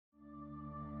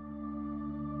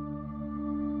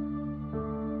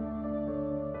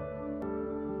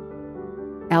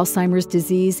Alzheimer's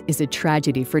disease is a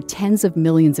tragedy for tens of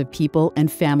millions of people and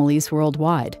families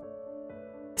worldwide.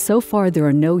 So far, there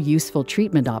are no useful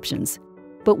treatment options.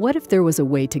 But what if there was a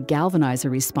way to galvanize a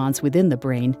response within the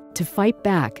brain to fight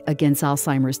back against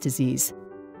Alzheimer's disease?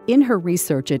 In her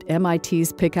research at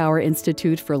MIT's Picower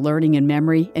Institute for Learning and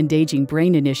Memory and Aging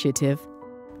Brain Initiative,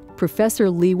 Professor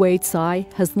Li-Huei Tsai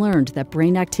has learned that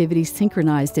brain activity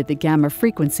synchronized at the gamma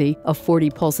frequency of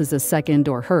 40 pulses a second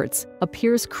or hertz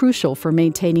appears crucial for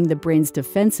maintaining the brain's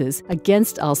defenses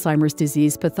against Alzheimer's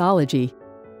disease pathology.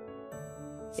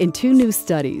 In 2 new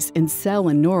studies in cell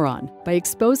and neuron, by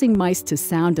exposing mice to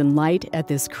sound and light at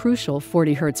this crucial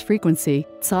 40 Hz frequency,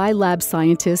 Tsai lab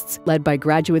scientists led by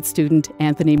graduate student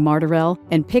Anthony Martorell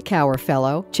and Picower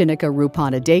fellow Chinika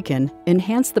Rupanadakan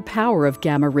enhanced the power of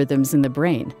gamma rhythms in the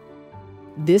brain.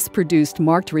 This produced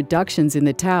marked reductions in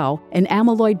the tau and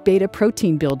amyloid beta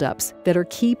protein buildups that are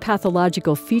key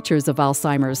pathological features of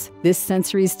Alzheimer's. This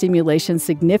sensory stimulation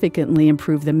significantly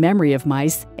improved the memory of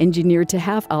mice engineered to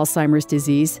have Alzheimer's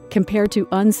disease compared to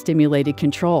unstimulated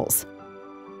controls.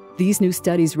 These new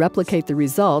studies replicate the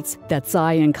results that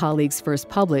Tsai and colleagues first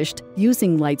published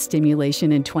using light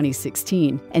stimulation in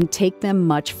 2016 and take them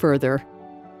much further.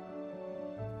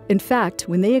 In fact,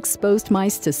 when they exposed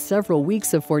mice to several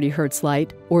weeks of 40 Hz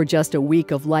light, or just a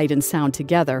week of light and sound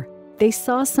together, they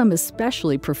saw some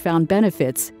especially profound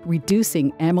benefits,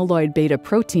 reducing amyloid beta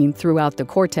protein throughout the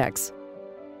cortex.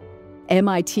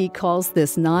 MIT calls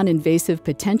this non-invasive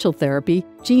potential therapy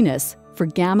GENIUS for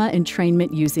gamma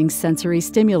entrainment using sensory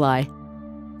stimuli.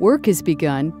 Work has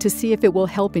begun to see if it will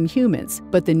help in humans,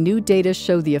 but the new data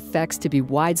show the effects to be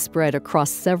widespread across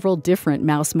several different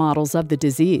mouse models of the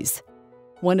disease.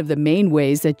 One of the main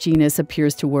ways that GENIUS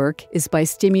appears to work is by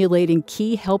stimulating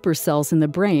key helper cells in the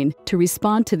brain to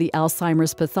respond to the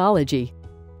Alzheimer's pathology.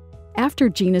 After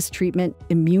GENIUS treatment,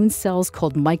 immune cells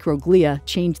called microglia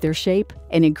change their shape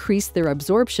and increase their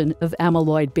absorption of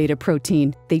amyloid beta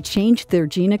protein. They change their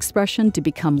gene expression to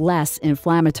become less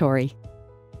inflammatory.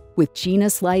 With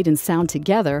GENIUS light and sound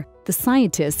together, the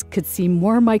scientists could see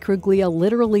more microglia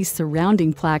literally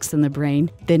surrounding plaques in the brain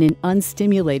than in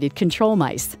unstimulated control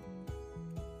mice.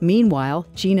 Meanwhile,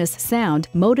 GENIUS sound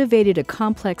motivated a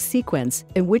complex sequence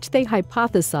in which they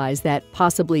hypothesized that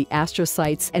possibly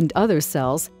astrocytes and other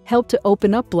cells helped to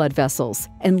open up blood vessels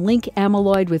and link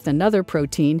amyloid with another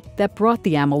protein that brought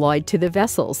the amyloid to the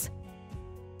vessels.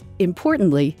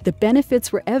 Importantly, the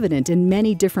benefits were evident in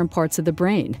many different parts of the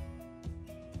brain.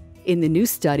 In the new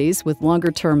studies with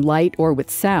longer-term light or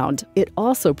with sound, it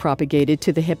also propagated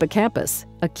to the hippocampus,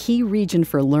 a key region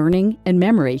for learning and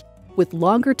memory. With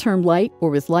longer-term light or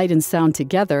with light and sound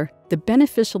together, the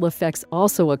beneficial effects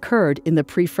also occurred in the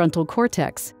prefrontal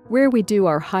cortex, where we do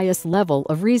our highest level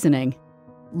of reasoning.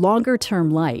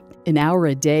 Longer-term light, an hour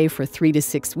a day for 3 to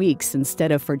 6 weeks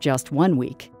instead of for just 1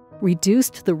 week,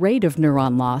 reduced the rate of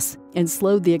neuron loss and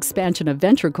slowed the expansion of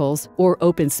ventricles or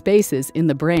open spaces in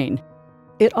the brain.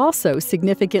 It also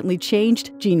significantly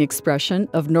changed gene expression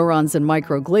of neurons and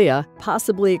microglia,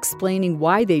 possibly explaining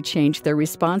why they changed their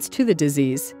response to the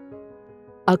disease.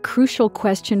 A crucial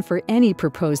question for any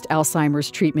proposed Alzheimer's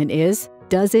treatment is,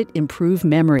 does it improve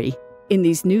memory? In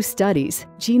these new studies,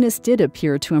 GENIUS did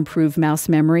appear to improve mouse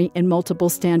memory in multiple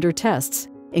standard tests,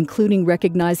 including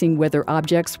recognizing whether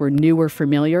objects were new or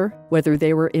familiar, whether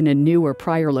they were in a new or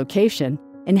prior location,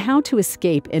 and how to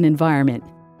escape an environment.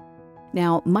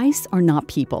 Now, mice are not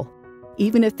people.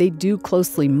 Even if they do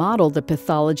closely model the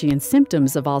pathology and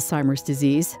symptoms of Alzheimer's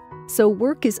disease, so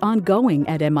work is ongoing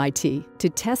at MIT to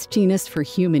test GENIUS for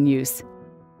human use.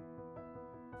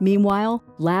 Meanwhile,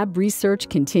 lab research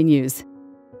continues.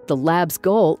 The lab's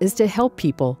goal is to help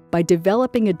people by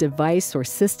developing a device or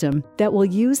system that will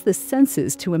use the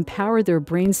senses to empower their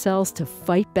brain cells to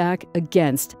fight back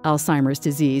against Alzheimer's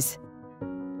disease.